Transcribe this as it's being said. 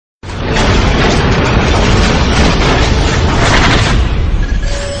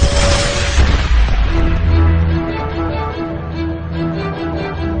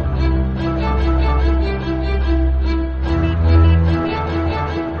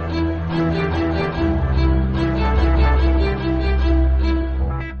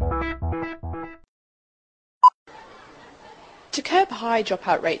high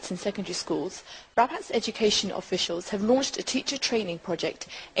dropout rates in secondary schools, Rabat's education officials have launched a teacher training project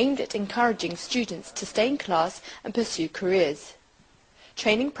aimed at encouraging students to stay in class and pursue careers.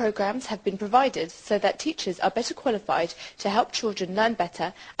 Training programs have been provided so that teachers are better qualified to help children learn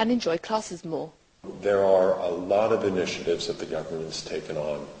better and enjoy classes more. There are a lot of initiatives that the government has taken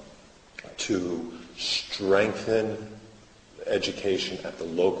on to strengthen education at the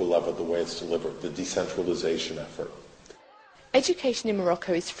local level, the way it's delivered, the decentralization effort. Education in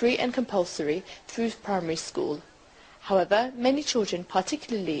Morocco is free and compulsory through primary school. However, many children,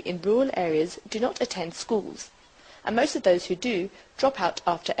 particularly in rural areas, do not attend schools, and most of those who do drop out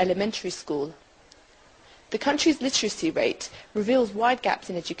after elementary school. The country's literacy rate reveals wide gaps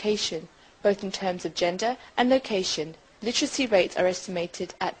in education, both in terms of gender and location. Literacy rates are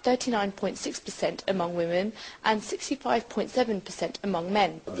estimated at 39.6% among women and 65.7% among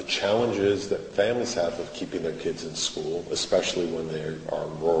men. The challenges that families have of keeping their kids in school, especially when they are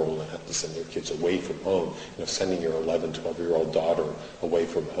rural and have to send their kids away from home, sending your 11, 12-year-old daughter away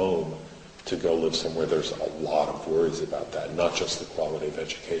from home to go live somewhere, there's a lot of worries about that, not just the quality of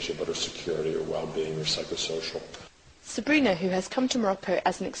education, but her security, her well-being, her psychosocial. Sabrina, who has come to Morocco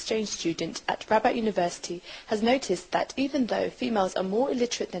as an exchange student at Rabat University, has noticed that even though females are more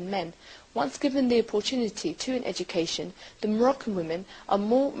illiterate than men, once given the opportunity to an education, the Moroccan women are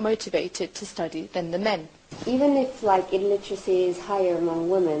more motivated to study than the men. Even if illiteracy is higher among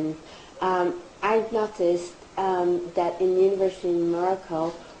women, I've noticed that in university in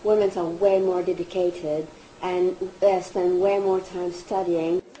Morocco, women are way more dedicated and spend way more time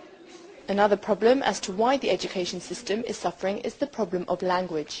studying. Another problem as to why the education system is suffering is the problem of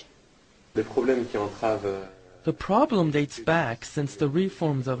language. The problem dates back since the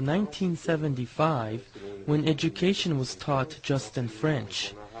reforms of 1975, when education was taught just in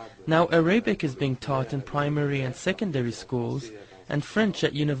French. Now Arabic is being taught in primary and secondary schools, and French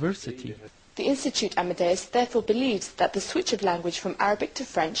at university. The Institute Amadeus therefore believes that the switch of language from Arabic to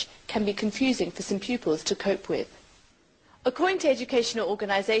French can be confusing for some pupils to cope with. According to educational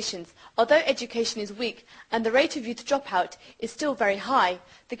organisations, although education is weak and the rate of youth dropout is still very high,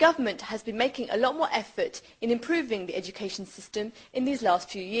 the government has been making a lot more effort in improving the education system in these last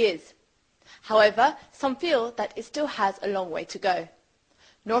few years. However, some feel that it still has a long way to go.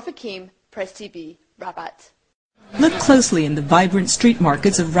 Noor Hakim, Press TV, Rabat. Look closely in the vibrant street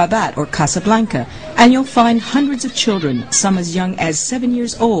markets of Rabat or Casablanca, and you'll find hundreds of children, some as young as 7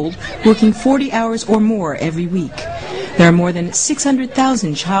 years old, working 40 hours or more every week. There are more than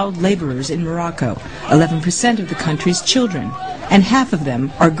 600,000 child laborers in Morocco, 11% of the country's children, and half of them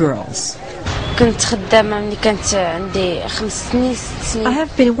are girls. I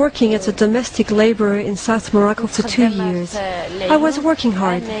have been working as a domestic laborer in South Morocco for 2 years. I was working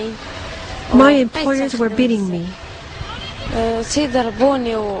hard. My employers were beating me.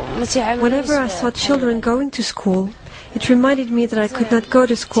 Whenever I saw children going to school, it reminded me that I could not go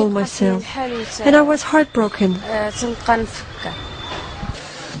to school myself, and I was heartbroken.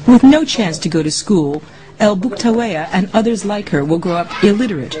 With no chance to go to school, El Bouktawaya and others like her will grow up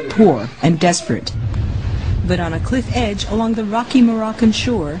illiterate, poor, and desperate. But on a cliff edge along the rocky Moroccan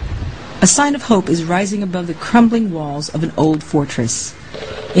shore, a sign of hope is rising above the crumbling walls of an old fortress.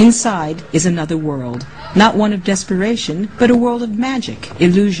 Inside is another world, not one of desperation, but a world of magic,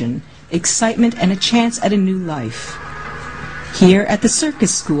 illusion, excitement, and a chance at a new life. Here at the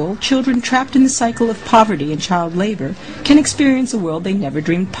circus school, children trapped in the cycle of poverty and child labor can experience a world they never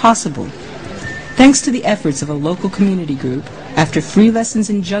dreamed possible. Thanks to the efforts of a local community group, after free lessons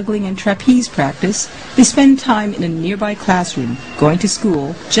in juggling and trapeze practice, they spend time in a nearby classroom, going to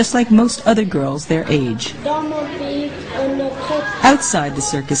school just like most other girls their age. Outside the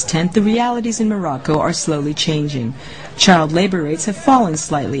circus tent, the realities in Morocco are slowly changing. Child labor rates have fallen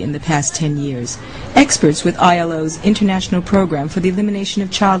slightly in the past 10 years. Experts with ILO's International Program for the Elimination of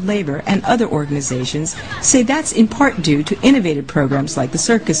Child Labor and other organizations say that's in part due to innovative programs like the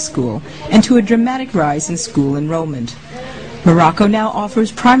circus school and to a dramatic rise in school enrollment. Morocco now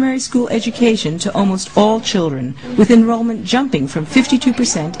offers primary school education to almost all children, with enrollment jumping from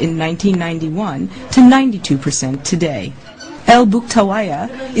 52% in 1991 to 92% today. El Bouktawaya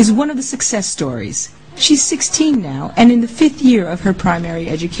is one of the success stories. She's 16 now and in the 5th year of her primary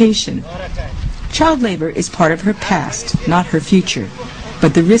education. Child labor is part of her past, not her future,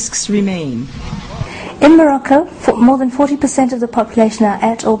 but the risks remain. In Morocco, more than 40% of the population are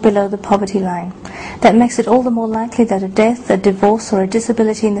at or below the poverty line. That makes it all the more likely that a death, a divorce, or a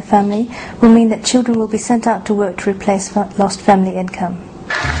disability in the family will mean that children will be sent out to work to replace lost family income.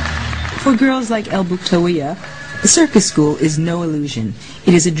 For girls like El Bouktawaya, the circus school is no illusion.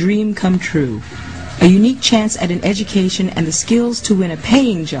 It is a dream come true. a unique chance at an education and the skills to win a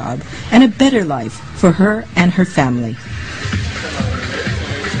paying job and a better life for her and her family.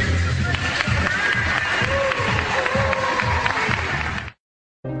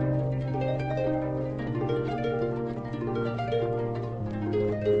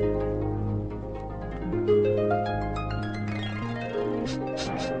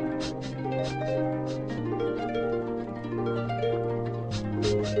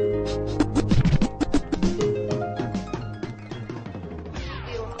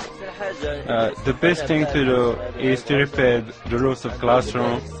 The best thing to do is to repair the roofs of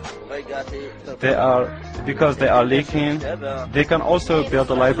classroom. Because they are leaking. They can also build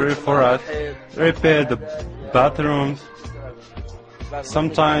a library for us, repair the bathrooms.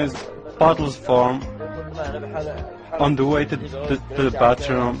 Sometimes puddles form on the way to the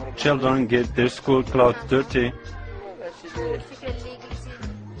bathroom. Children get their school clothes dirty.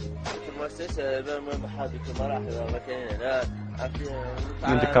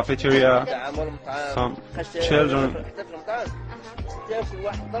 In the cafeteria, some children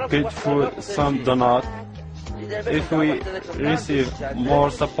get food, some do not. If we receive more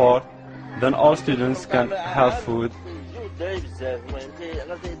support, then all students can have food.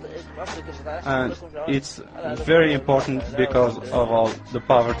 And it's very important because of all the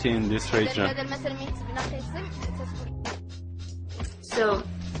poverty in this region. So,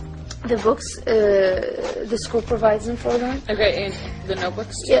 the books, the school provides them for them. Okay, and the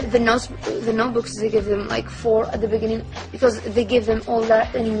notebooks? Yeah, the notebooks, they give them like 4 at the beginning, because they give them all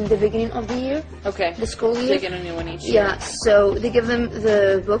that in the beginning of the year. Okay. The school year. They get a new one each year. Yeah, so they give them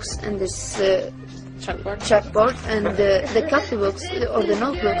the books and this chalkboard and the copybooks or the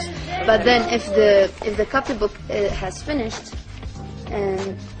notebooks. But then if the copybook has finished,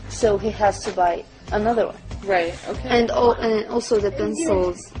 and so he has to buy another one. Right. Okay. And also the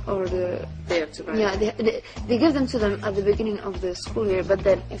pencils or the. They have to buy. Yeah, they give them to them at the beginning of the school year, but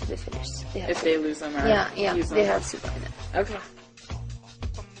then if they finish, they lose them. Or yeah, use them. they have to buy them. Okay.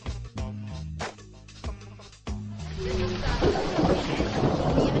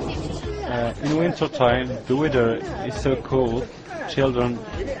 In winter time, the weather is so cold, children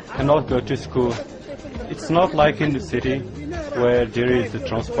cannot go to school. It's not like in the city, where there is the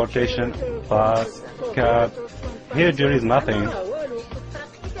transportation, bus, cab. Here there is nothing.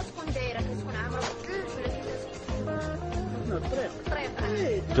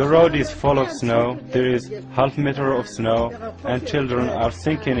 The road is full of snow, there is half meter of snow, and children are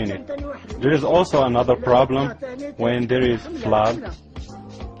sinking in it. There is also another problem when there is flood.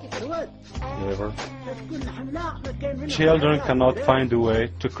 River. Children cannot find a way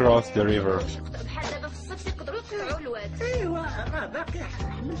to cross the river.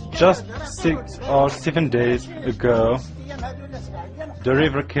 Just 6 or 7 days ago, the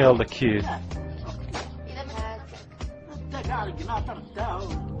river killed a kid.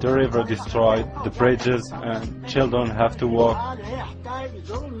 The river destroyed the bridges and children have to walk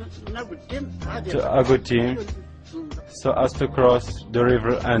to Agutim so as to cross the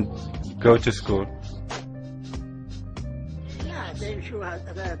river and go to school.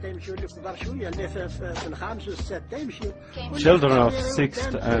 Children of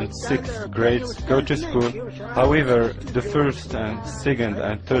 6th and 6th grades go to school. However, the 1st and 2nd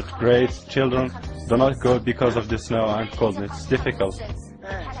and 3rd grade children do not go because of the snow and coldness. It's difficult.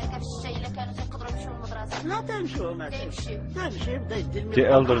 The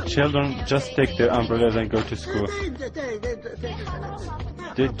elder children just take their umbrellas and go to school.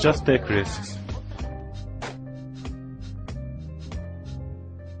 They just take risks.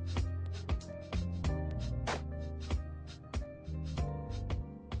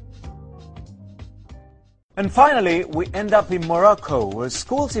 And finally, we end up in Morocco, where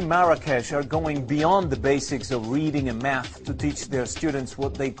schools in Marrakesh are going beyond the basics of reading and math to teach their students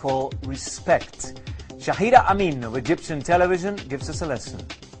what they call respect. Shahida Amin of Egyptian television gives us a lesson.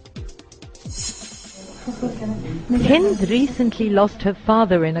 Hind recently lost her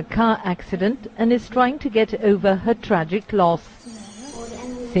father in a car accident and is trying to get over her tragic loss.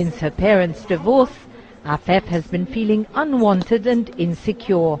 Since her parents' divorce, Afef has been feeling unwanted and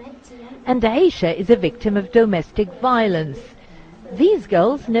insecure. And Aisha is a victim of domestic violence. These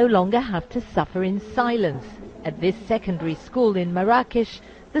girls no longer have to suffer in silence. At this secondary school in Marrakesh,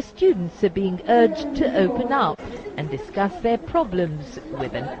 the students are being urged to open up and discuss their problems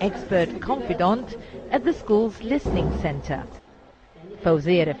with an expert confidant at the school's listening center.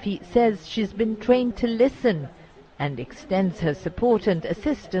 Fawzia Rafiq says she's been trained to listen and extends her support and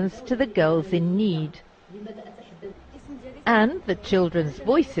assistance to the girls in need. And the children's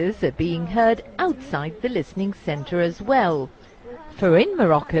voices are being heard outside the listening center as well. For in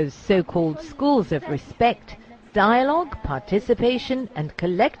Morocco's so-called schools of respect, dialogue, participation and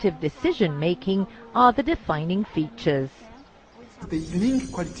collective decision-making are the defining features. The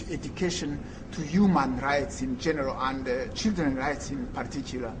link quality education to human rights in general and children's rights in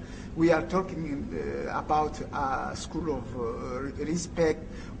particular. We are talking about a school of respect,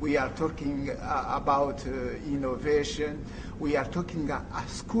 we are talking about innovation, we are talking a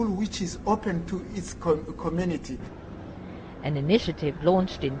school which is open to its community. An initiative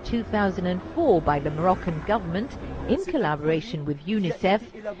launched in 2004 by the Moroccan government in collaboration with UNICEF,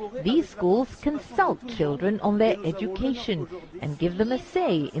 these schools consult children on their education and give them a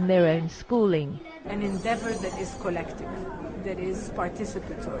say in their own schooling. An endeavor that is collective, that is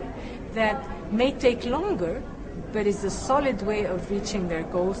participatory, that may take longer, but is a solid way of reaching their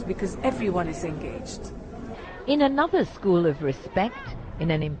goals because everyone is engaged. In another school of respect, in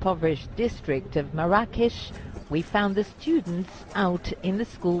an impoverished district of Marrakesh, we found the students out in the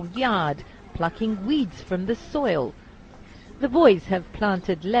school yard, plucking weeds from the soil. The boys have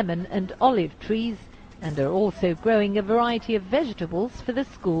planted lemon and olive trees and are also growing a variety of vegetables for the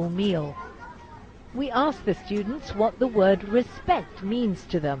school meal. We asked the students what the word respect means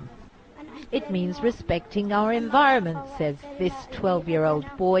to them. It means respecting our environment, says this 12-year-old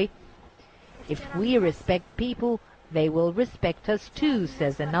boy. If we respect people, they will respect us too,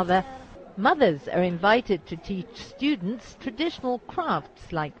 says another. Mothers are invited to teach students traditional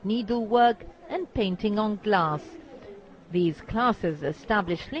crafts like needlework and painting on glass. These classes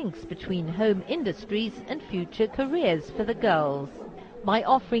establish links between home industries and future careers for the girls. By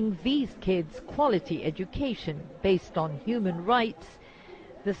offering these kids quality education based on human rights,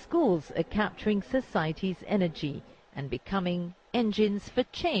 the schools are capturing society's energy and becoming engines for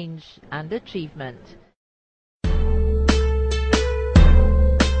change and achievement.